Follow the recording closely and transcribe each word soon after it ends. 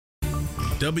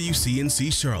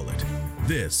WCNC Charlotte.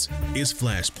 This is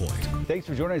Flashpoint. Thanks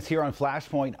for joining us here on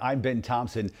Flashpoint. I'm Ben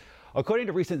Thompson. According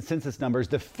to recent census numbers,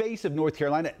 the face of North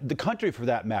Carolina, the country for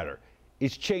that matter,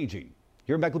 is changing.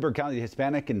 Here in Mecklenburg County, the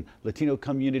Hispanic and Latino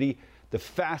community, the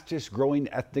fastest growing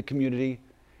ethnic community.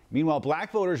 Meanwhile,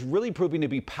 black voters really proving to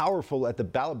be powerful at the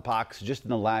ballot box just in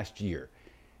the last year.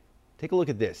 Take a look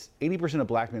at this. 80% of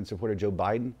black men supported Joe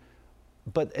Biden.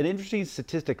 But an interesting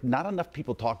statistic not enough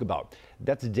people talk about.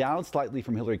 That's down slightly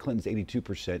from Hillary Clinton's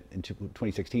 82% in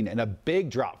 2016 and a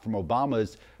big drop from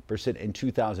Obama's percent in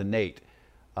 2008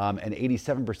 and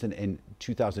 87% in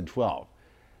 2012.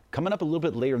 Coming up a little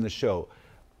bit later in the show,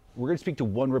 we're going to speak to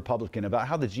one Republican about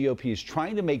how the GOP is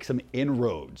trying to make some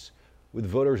inroads with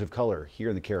voters of color here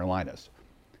in the Carolinas.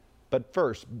 But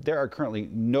first, there are currently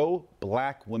no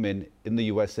black women in the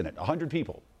U.S. Senate, 100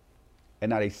 people. And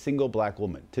not a single black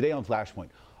woman. Today on Flashpoint,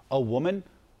 a woman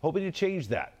hoping to change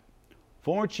that.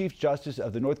 Former Chief Justice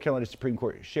of the North Carolina Supreme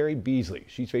Court, Cheri Beasley.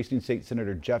 She's facing State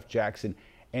Senator Jeff Jackson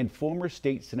and former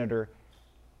State Senator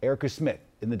Erica Smith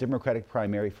in the Democratic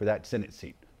primary for that Senate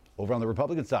seat. Over on the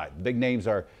Republican side, the big names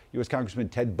are U.S. Congressman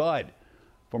Ted Budd,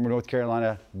 former North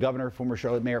Carolina Governor, former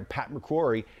Charlotte Mayor Pat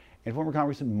McCrory, and former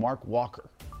Congressman Mark Walker.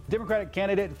 Democratic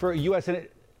candidate for U.S.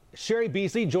 Senate Cheri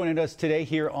Beasley joining us today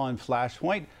here on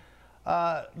Flashpoint.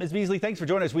 Ms. Beasley, thanks for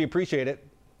joining us. We appreciate it.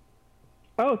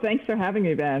 Oh, thanks for having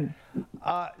me, Ben.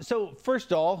 So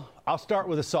first of all, I'll start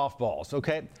with the softballs,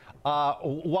 okay?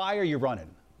 Why are you running?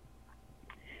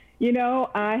 You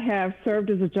know, I have served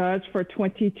as a judge for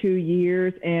 22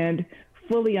 years and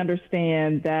fully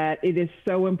understand that it is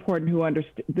so important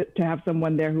to have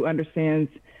someone there who understands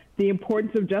the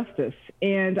importance of justice.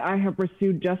 And I have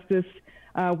pursued justice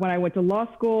when I went to law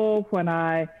school, when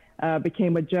I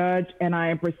became a judge, and I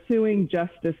am pursuing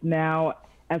justice now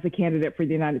as a candidate for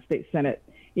the United States Senate.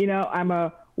 You know, I'm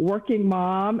a working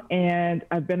mom and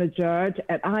I've been a judge,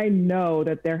 and I know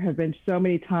that there have been so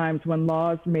many times when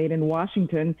laws made in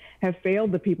Washington have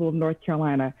failed the people of North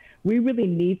Carolina. We really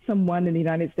need someone in the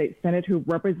United States Senate who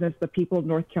represents the people of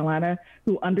North Carolina,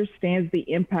 who understands the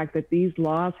impact that these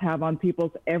laws have on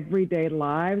people's everyday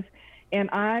lives. And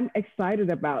I'm excited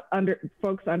about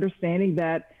folks understanding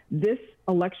that this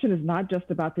election is not just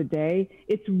about today.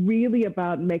 It's really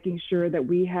about making sure that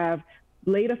we have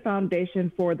laid a foundation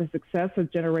for the success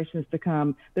of generations to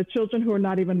come, the children who are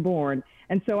not even born.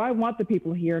 And so I want the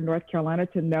people here in North Carolina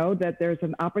to know that there's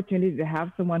an opportunity to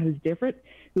have someone who's different,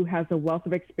 who has a wealth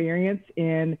of experience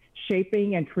in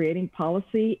shaping and creating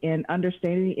policy and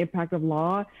understanding the impact of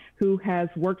law, who has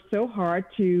worked so hard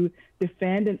to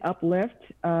defend and uplift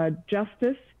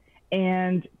justice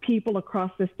and people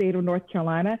across the state of North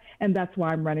Carolina. And that's why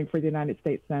I'm running for the United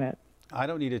States Senate. I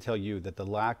don't need to tell you that the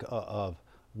lack of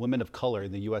women of color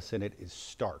in the U.S. Senate is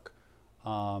stark.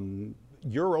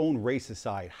 Your own race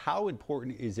aside, how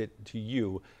important is it to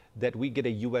you that we get a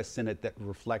U.S. Senate that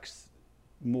reflects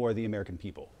more of the American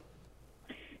people?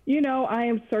 You know, I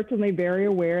am certainly very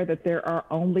aware that there are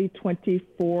only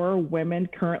 24 women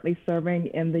currently serving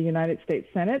in the United States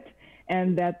Senate,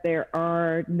 and that there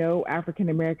are no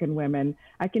African-American women.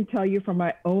 I can tell you from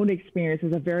my own experience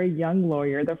as a very young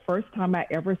lawyer, the first time I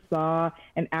ever saw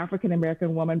an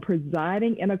African-American woman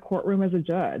presiding in a courtroom as a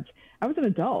judge, I was an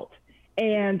adult.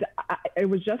 And it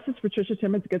was Justice Patricia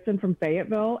Timmons Goodson from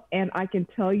Fayetteville, and I can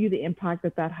tell you the impact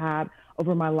that that had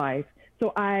over my life.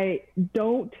 So I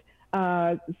don't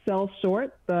sell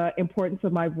short the importance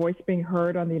of my voice being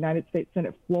heard on the United States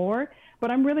Senate floor, but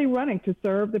I'm really running to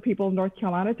serve the people of North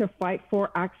Carolina, to fight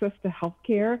for access to health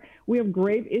care. We have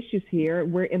grave issues here.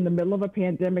 We're in the middle of a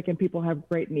pandemic and people have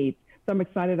great needs. So I'm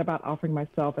excited about offering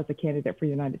myself as a candidate for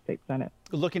the United States Senate.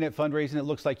 Looking at fundraising, it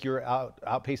looks like you're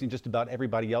outpacing just about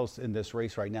everybody else in this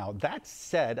race right now. That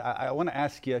said, I want to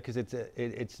ask you, because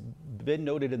it's been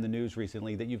noted in the news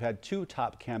recently that you've had two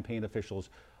top campaign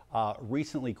officials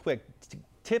recently quit.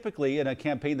 Typically, in a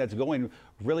campaign that's going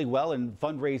really well in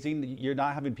fundraising, you're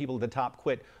not having people at the top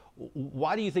quit.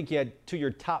 Why do you think you had two of your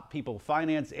top people,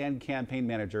 finance and campaign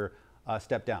manager,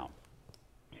 step down?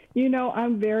 You know,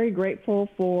 I'm very grateful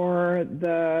for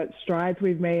the strides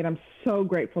we've made. I'm so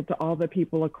grateful to all the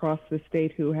people across the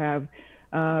state who have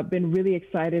been really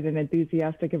excited and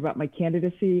enthusiastic about my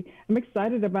candidacy. I'm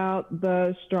excited about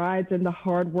the strides and the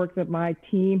hard work that my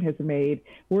team has made.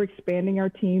 We're expanding our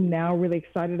team now, really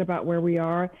excited about where we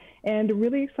are, and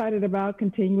really excited about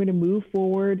continuing to move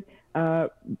forward,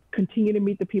 continue to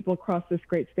meet the people across this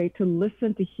great state, to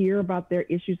listen, to hear about their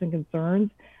issues and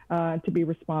concerns, to be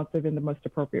responsive in the most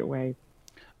appropriate ways.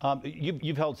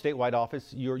 You've held statewide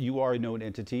office. You are a known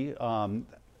entity.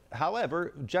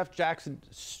 However, Jeff Jackson,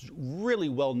 really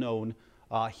well known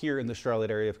here in the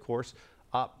Charlotte area, of course.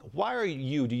 Why are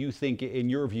you, do you think, in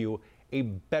your view, a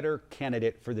better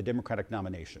candidate for the Democratic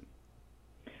nomination?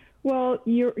 Well,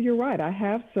 you're right. I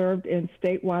have served in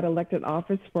statewide elected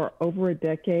office for over a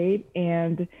decade,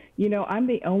 and I'm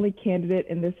the only candidate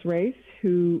in this race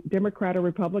who, Democrat or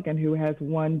Republican, who has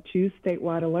won 2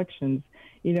 statewide elections.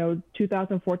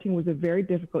 2014 was a very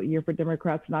difficult year for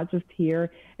Democrats, not just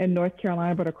here in North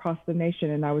Carolina, but across the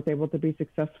nation, and I was able to be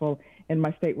successful in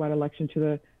my statewide election to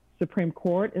the Supreme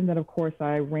Court, and then, of course,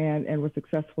 I ran and was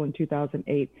successful in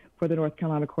 2008 for the North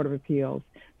Carolina Court of Appeals.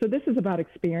 So this is about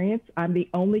experience. I'm the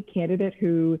only candidate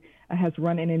who has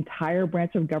run an entire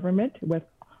branch of government with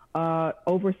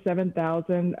over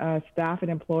 7,000 staff and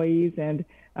employees and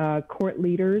court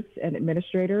leaders and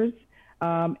administrators,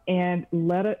 and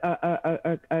led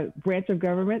a branch of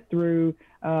government through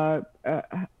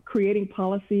creating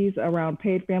policies around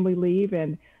paid family leave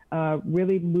and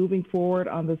really moving forward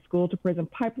on the school to prison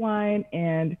pipeline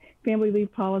and family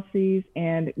leave policies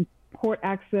and court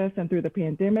access and through the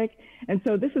pandemic. And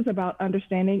so this is about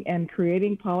understanding and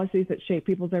creating policies that shape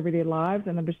people's everyday lives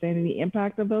and understanding the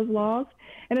impact of those laws.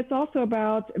 And it's also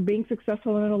about being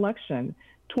successful in an election.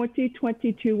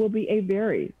 2022 will be a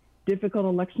very difficult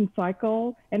election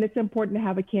cycle, and it's important to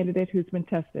have a candidate who's been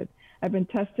tested. I've been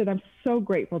tested. I'm so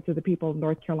grateful to the people of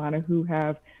North Carolina who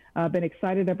have been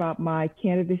excited about my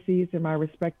candidacies in my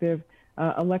respective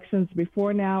elections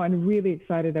before now, and really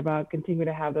excited about continuing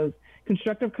to have those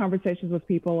constructive conversations with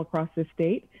people across the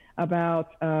state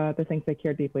about the things they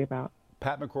care deeply about.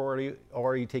 Pat McCrory,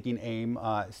 already taking aim,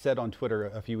 said on Twitter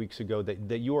a few weeks ago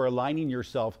that you are aligning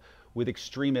yourself with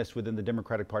extremists within the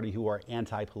Democratic Party who are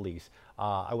anti-police.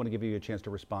 I want to give you a chance to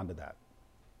respond to that.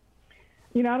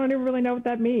 I don't even really know what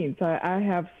that means. I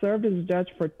have served as a judge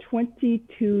for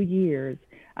 22 years.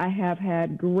 I have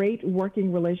had great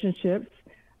working relationships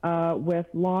with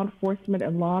law enforcement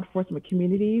and law enforcement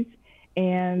communities,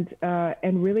 and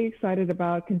really excited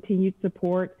about continued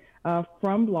support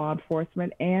from law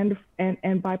enforcement and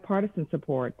bipartisan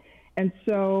support. And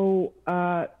so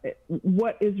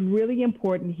what is really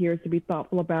important here is to be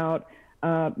thoughtful about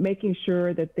making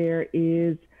sure that there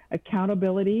is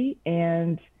accountability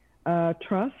and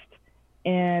trust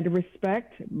and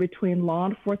respect between law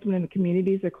enforcement and the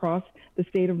communities across the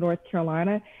state of North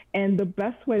Carolina. And the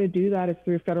best way to do that is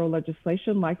through federal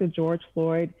legislation like the George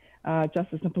Floyd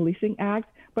Justice and Policing Act,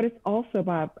 but it's also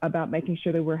about making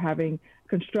sure that we're having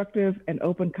constructive and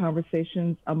open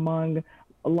conversations among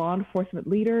law enforcement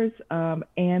leaders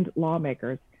and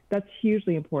lawmakers. That's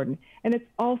hugely important. And it's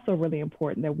also really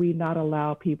important that we not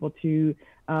allow people to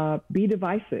be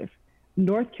divisive.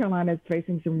 North Carolina is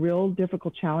facing some real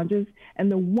difficult challenges,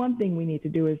 and the one thing we need to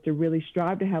do is to really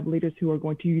strive to have leaders who are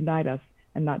going to unite us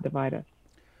and not divide us.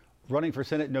 Running for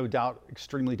Senate, no doubt,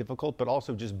 extremely difficult, but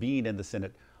also just being in the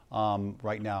Senate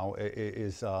right now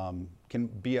is can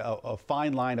be a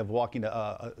fine line of walking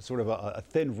a sort of a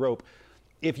thin rope.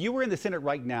 If you were in the Senate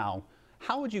right now,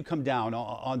 how would you come down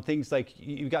on things like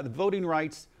you've got the voting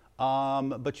rights,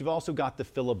 but you've also got the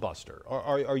filibuster?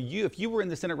 Are you, if you were in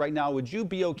the Senate right now, would you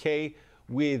be okay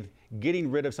with getting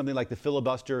rid of something like the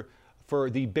filibuster for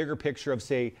the bigger picture of,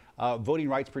 say, voting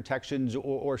rights protections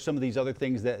or some of these other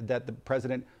things that the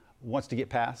president wants to get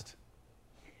passed?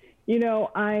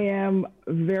 I am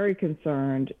very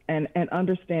concerned and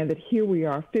understand that here we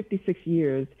are 56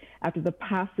 years after the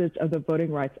passage of the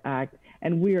Voting Rights Act,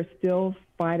 and we are still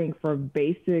fighting for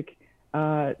basic,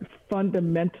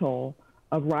 fundamental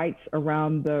rights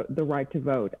around the right to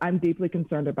vote. I'm deeply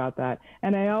concerned about that.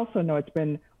 And I also know it's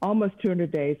been almost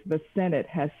 200 days the Senate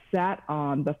has sat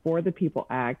on the For the People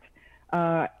Act.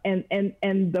 And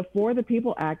the For the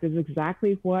People Act is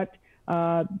exactly what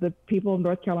the people of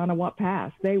North Carolina want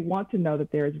passed. They want to know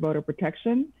that there is voter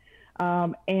protection.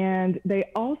 And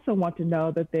they also want to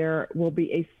know that there will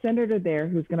be a senator there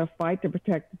who's going to fight to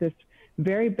protect this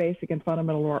very basic and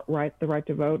fundamental right, the right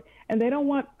to vote. And they don't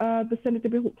want the Senate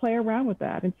to play around with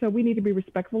that. And so we need to be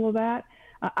respectful of that.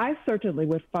 I certainly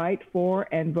would fight for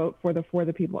and vote for the For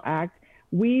the People Act.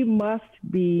 We must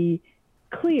be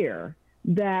clear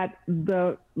that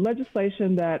the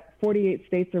legislation that 48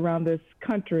 states around this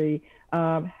country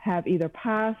have either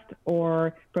passed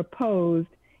or proposed,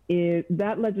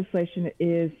 that legislation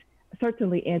is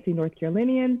certainly anti-North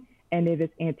Carolinian, and it is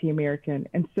anti-American.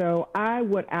 And so I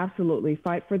would absolutely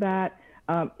fight for that.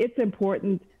 It's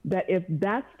important that if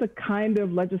that's the kind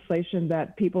of legislation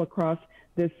that people across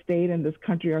this state and this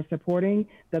country are supporting,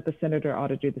 that the senator ought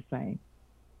to do the same.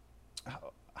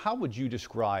 How would you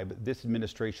describe this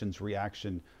administration's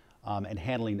reaction and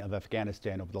handling of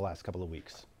Afghanistan over the last couple of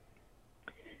weeks?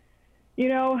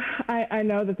 I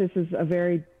know that this is a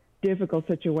very difficult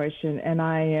situation, and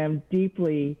I am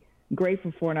deeply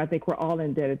grateful for, and I think we're all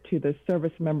indebted to the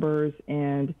service members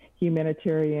and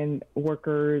humanitarian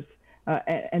workers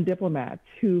and diplomats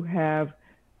who have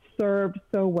served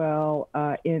so well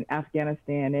in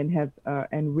Afghanistan and have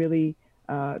and really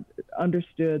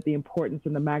understood the importance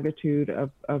and the magnitude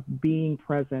of being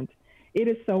present. It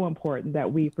is so important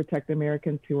that we protect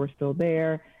Americans who are still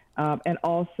there and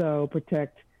also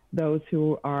protect those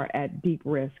who are at deep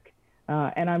risk.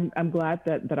 And I'm glad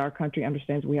that our country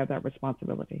understands we have that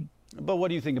responsibility. But what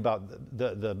do you think about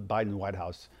the Biden White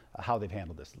House, how they've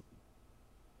handled this?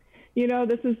 You know,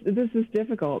 this is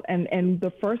difficult. And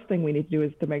the first thing we need to do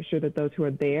is to make sure that those who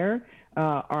are there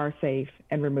are safe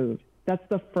and removed. That's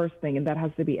the first thing, and that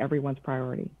has to be everyone's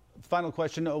priority. Final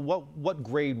question. What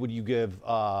grade would you give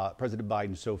President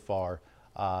Biden so far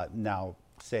now,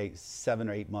 say 7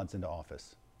 or 8 months into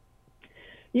office?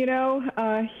 You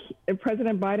know,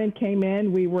 President Biden came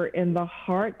in, we were in the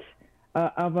heart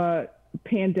of a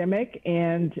pandemic,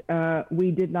 and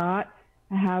we did not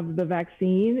have the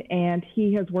vaccine, and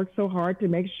he has worked so hard to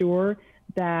make sure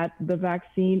that the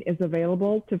vaccine is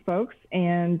available to folks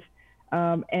and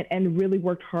really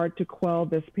worked hard to quell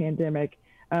this pandemic.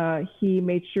 He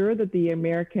made sure that the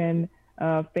American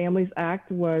Families Act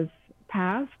was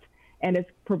passed, and it's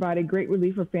provided great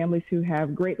relief for families who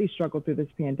have greatly struggled through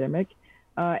this pandemic.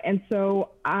 And so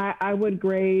I would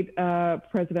grade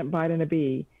President Biden a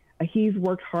B. He's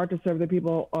worked hard to serve the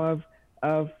people of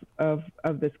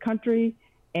this country,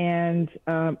 and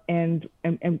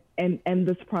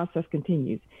this process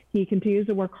continues. He continues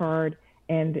to work hard,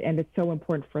 and it's so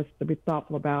important for us to be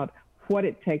thoughtful about what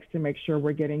it takes to make sure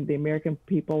we're getting the American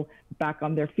people back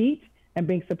on their feet and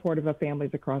being supportive of families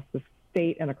across the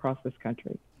state and across this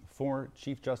country. Former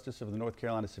Chief Justice of the North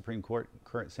Carolina Supreme Court,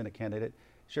 current Senate candidate,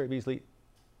 Cheri Beasley.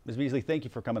 Ms. Beasley, thank you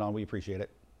for coming on. We appreciate it.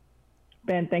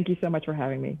 Ben, thank you so much for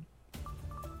having me.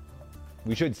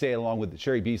 We should say, along with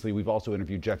Cheri Beasley, we've also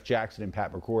interviewed Jeff Jackson and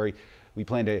Pat McCrory. We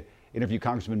plan to interview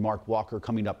Congressman Mark Walker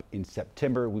coming up in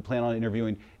September. We plan on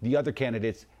interviewing the other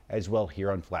candidates as well here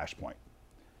on Flashpoint.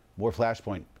 More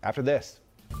Flashpoint after this.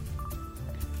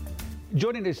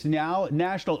 Joining us now,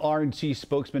 National RNC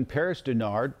spokesman Paris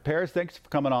Dennard. Paris, thanks for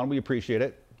coming on. We appreciate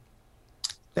it.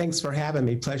 Thanks for having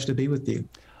me. Pleasure to be with you.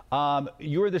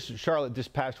 You were in Charlotte this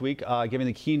past week, giving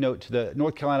the keynote to the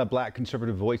North Carolina Black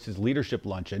Conservative Voices Leadership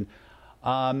Luncheon.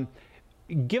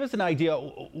 Give us an idea,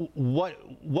 what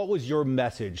was your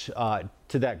message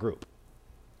to that group?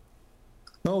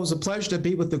 Well, it was a pleasure to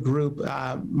be with the group.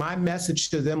 My message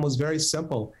to them was very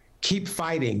simple. Keep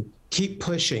fighting, keep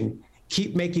pushing,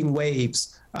 keep making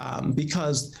waves,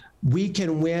 because we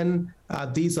can win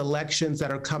these elections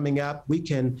that are coming up. We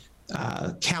can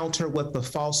counter with the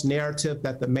false narrative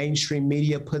that the mainstream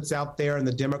media puts out there and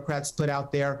the Democrats put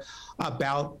out there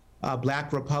about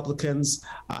Black Republicans.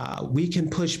 We can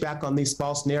push back on these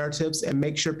false narratives and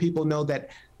make sure people know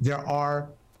that there are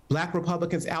Black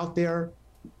Republicans out there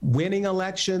winning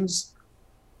elections,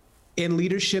 in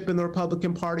leadership in the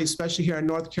Republican Party, especially here in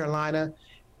North Carolina,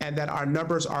 and that our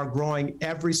numbers are growing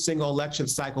every single election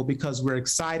cycle because we're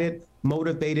excited,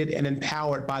 motivated, and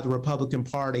empowered by the Republican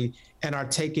Party and are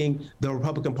taking the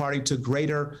Republican Party to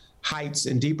greater heights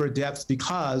and deeper depths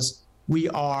because we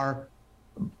are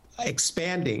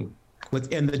expanding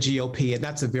within the GOP, and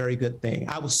that's a very good thing.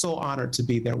 I was so honored to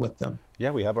be there with them.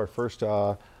 Yeah, we have our first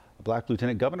Black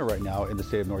lieutenant governor right now in the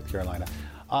state of North Carolina.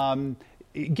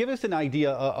 Give us an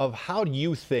idea of how do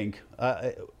you think,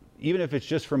 even if it's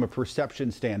just from a perception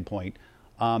standpoint,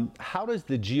 how does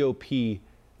the GOP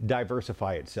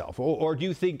diversify itself? Or do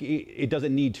you think it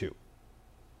doesn't need to?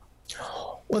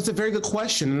 Well, it's a very good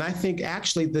question. And I think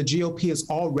actually the GOP is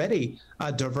already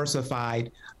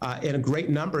diversified in great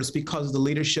numbers because of the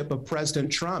leadership of President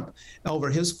Trump over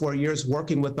his 4 years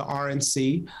working with the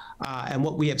RNC. And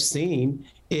what we have seen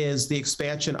is the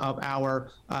expansion of our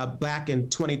Black in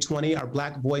 2020, our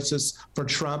Black Voices for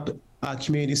Trump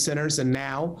community centers. And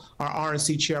now our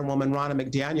RNC chairwoman, Ronna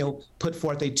McDaniel, put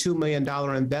forth a $2 million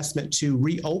investment to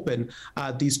reopen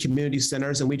these community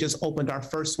centers. And we just opened our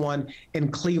first one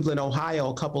in Cleveland, Ohio,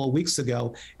 a couple of weeks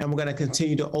ago. And we're going to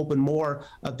continue to open more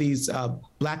of these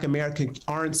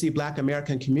RNC Black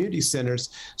American community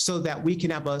centers so that we can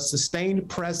have a sustained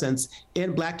presence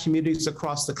in Black communities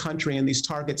across the country in these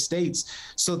target states,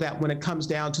 so that when it comes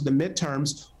down to the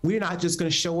midterms, we're not just going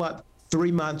to show up 3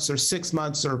 months or 6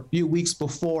 months or a few weeks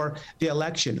before the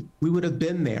election. We would have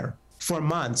been there for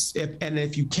months.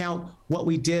 If you count what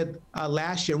we did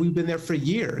last year, we've been there for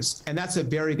years. And that's a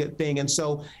very good thing. And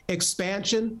so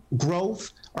expansion,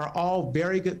 growth are all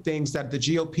very good things that the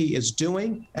GOP is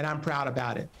doing, and I'm proud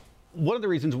about it. One of the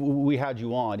reasons we had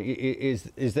you on is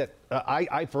that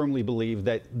I firmly believe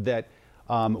that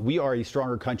we are a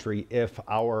stronger country if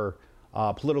our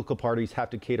political parties have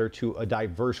to cater to a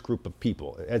diverse group of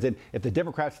people. As in, if the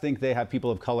Democrats think they have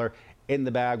people of color in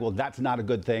the bag, well, that's not a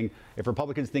good thing. If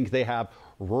Republicans think they have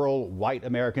rural white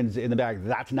Americans in the bag,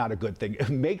 that's not a good thing.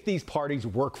 Make these parties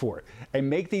work for it, and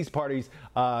make these parties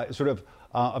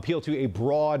appeal to a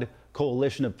broad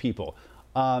coalition of people.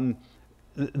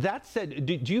 That said,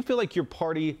 do you feel like your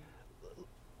party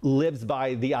lives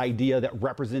by the idea that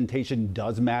representation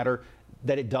does matter,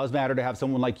 that it does matter to have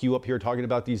someone like you up here talking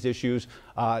about these issues,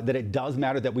 that it does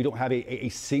matter that we don't have a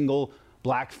single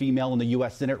black female in the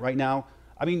U.S. Senate right now?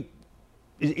 I mean,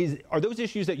 are those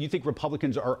issues that you think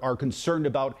Republicans are concerned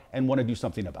about and want to do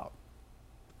something about?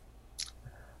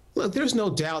 Look, there's no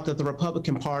doubt that the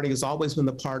Republican Party has always been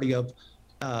the party of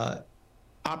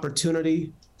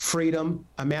opportunity, freedom,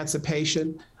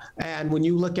 emancipation. And when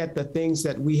you look at the things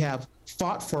that we have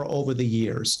fought for over the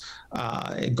years,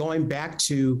 going back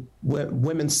to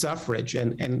women's suffrage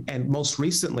and most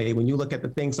recently, when you look at the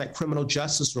things like criminal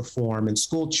justice reform and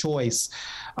school choice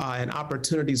and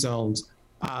opportunity zones,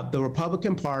 the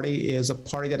Republican Party is a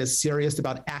party that is serious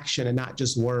about action and not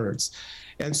just words.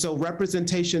 And so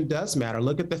representation does matter.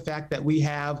 Look at the fact that we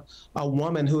have a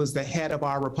woman who is the head of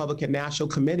our Republican National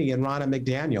Committee, in Ronna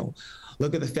McDaniel.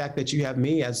 Look at the fact that you have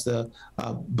me as the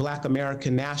Black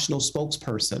American National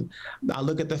spokesperson.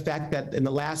 Look at the fact that in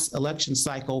the last election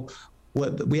cycle,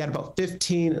 we had about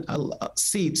 15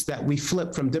 seats that we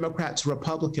flipped from Democrat to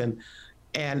Republican.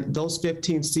 And those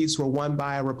 15 seats were won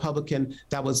by a Republican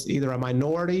that was either a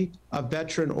minority, a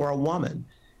veteran, or a woman.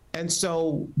 And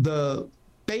so the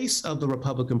base of the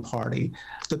Republican Party,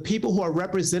 the people who are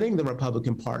representing the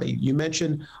Republican Party, you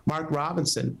mentioned Mark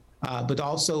Robinson, but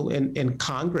also in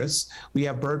Congress, we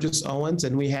have Burgess Owens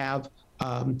and we have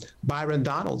Byron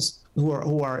Donalds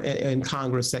who are in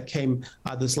Congress that came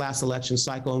this last election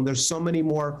cycle. And there's so many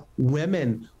more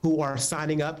women who are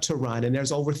signing up to run. And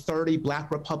there's over 30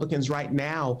 Black Republicans right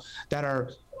now that are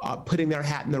putting their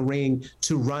hat in the ring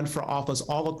to run for office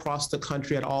all across the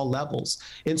country at all levels.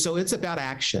 And so it's about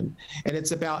action. And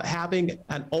it's about having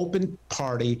an open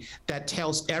party that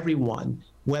tells everyone,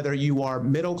 whether you are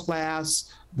middle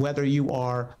class, whether you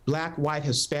are Black, white,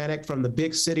 Hispanic, from the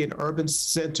big city and urban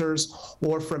centers,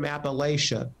 or from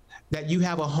Appalachia, that you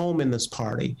have a home in this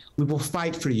party. We will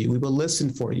fight for you. We will listen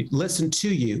to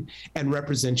you, and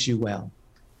represent you well.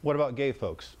 What about gay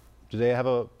folks? Do they have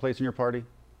a place in your party?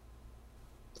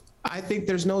 I think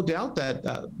there's no doubt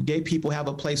that gay people have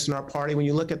a place in our party. When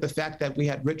you look at the fact that we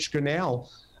had Rich Grinnell,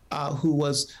 who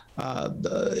was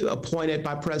appointed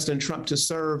by President Trump to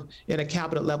serve in a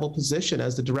cabinet level position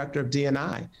as the director of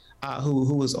DNI,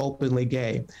 who was openly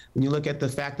gay. When you look at the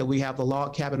fact that we have the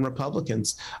log cabin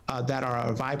Republicans that are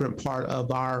a vibrant part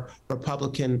of our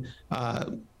Republican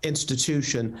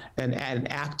institution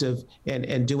and active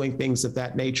and doing things of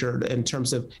that nature in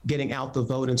terms of getting out the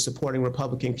vote and supporting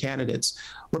Republican candidates.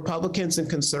 Republicans and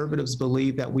conservatives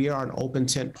believe that we are an open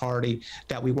tent party,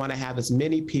 that we want to have as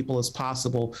many people as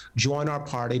possible join our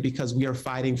party because we are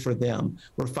fighting for them.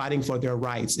 We're fighting for their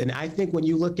rights. And I think when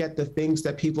you look at the things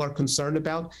that people are concerned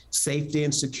about, safety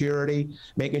and security,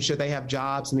 making sure they have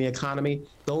jobs in the economy,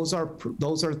 those are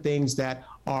things that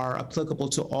are applicable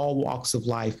to all walks of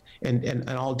life and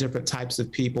all different types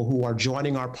of people who are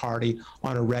joining our party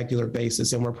on a regular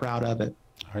basis, and we're proud of it.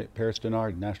 All right, Paris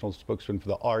Dennard, national spokesman for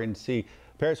the RNC.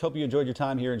 Paris, hope you enjoyed your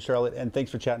time here in Charlotte, and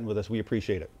thanks for chatting with us. We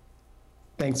appreciate it.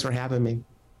 Thanks for having me.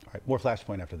 All right, more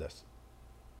Flashpoint after this.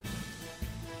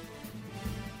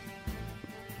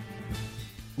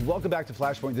 Welcome back to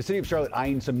Flashpoint. The city of Charlotte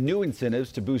eyeing some new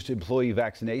incentives to boost employee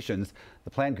vaccinations.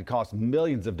 The plan could cost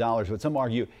millions of dollars, but some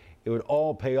argue it would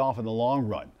all pay off in the long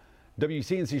run.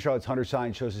 WCNC Charlotte's Hunter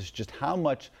Sign shows us just how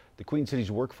much the Queen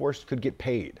City's workforce could get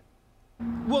paid.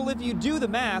 Well, if you do the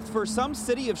math, for some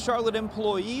City of Charlotte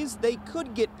employees, they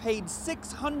could get paid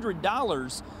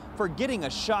 $600 for getting a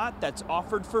shot that's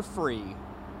offered for free.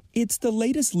 It's the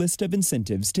latest list of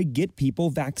incentives to get people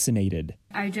vaccinated.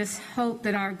 I just hope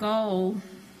that our goal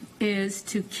is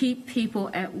to keep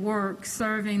people at work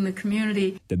serving the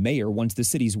community. The mayor wants the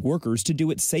city's workers to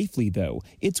do it safely, though.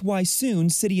 It's why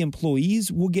soon city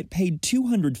employees will get paid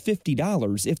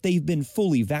 $250 if they've been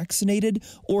fully vaccinated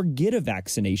or get a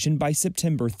vaccination by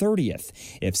September 30th.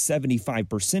 If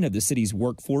 75% of the city's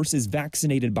workforce is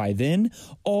vaccinated by then,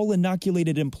 all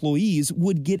inoculated employees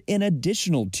would get an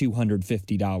additional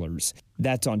 $250.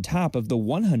 That's on top of the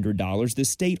 $100 the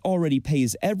state already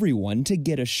pays everyone to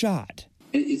get a shot.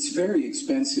 It's very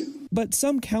expensive. But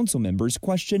some council members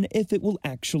question if it will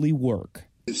actually work.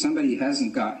 If somebody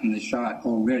hasn't gotten the shot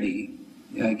already,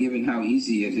 given how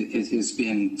easy it has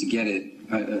been to get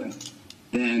it,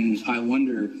 then I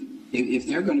wonder If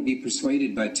they're going to be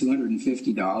persuaded by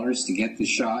 $250 to get the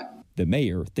shot, the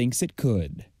mayor thinks it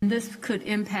could. This could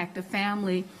impact a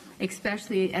family,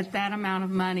 especially at that amount of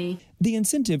money. The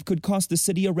incentive could cost the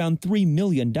city around $3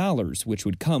 million, which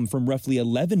would come from roughly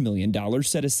 $11 million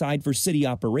set aside for city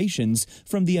operations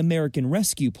from the American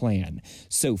Rescue Plan.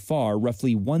 So far,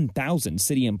 roughly 1,000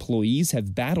 city employees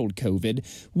have battled COVID,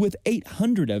 with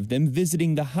 800 of them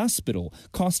visiting the hospital,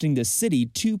 costing the city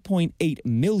 $2.8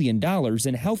 million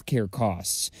in health care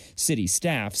costs. City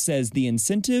staff says the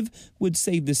incentive would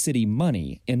save the city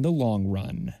money in the long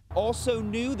run. Also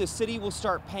new, the city will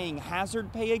start paying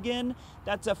hazard pay again.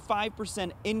 That's a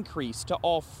 5% increase to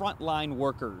all frontline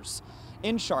workers.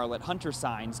 In Charlotte, Hunter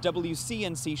Signs,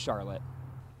 WCNC Charlotte.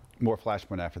 More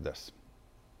Flashpoint after this.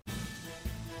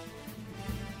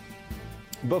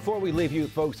 Before we leave you,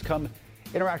 folks, come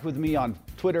interact with me on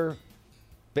Twitter,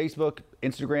 Facebook,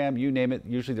 Instagram, you name it.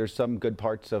 Usually there's some good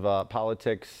parts of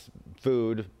politics,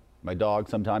 food, my dog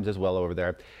sometimes as well over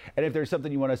there. And if there's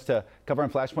something you want us to cover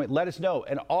on Flashpoint, let us know.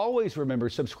 And always remember,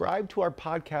 subscribe to our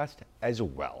podcast as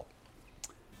well.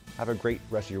 Have a great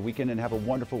rest of your weekend and have a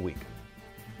wonderful week.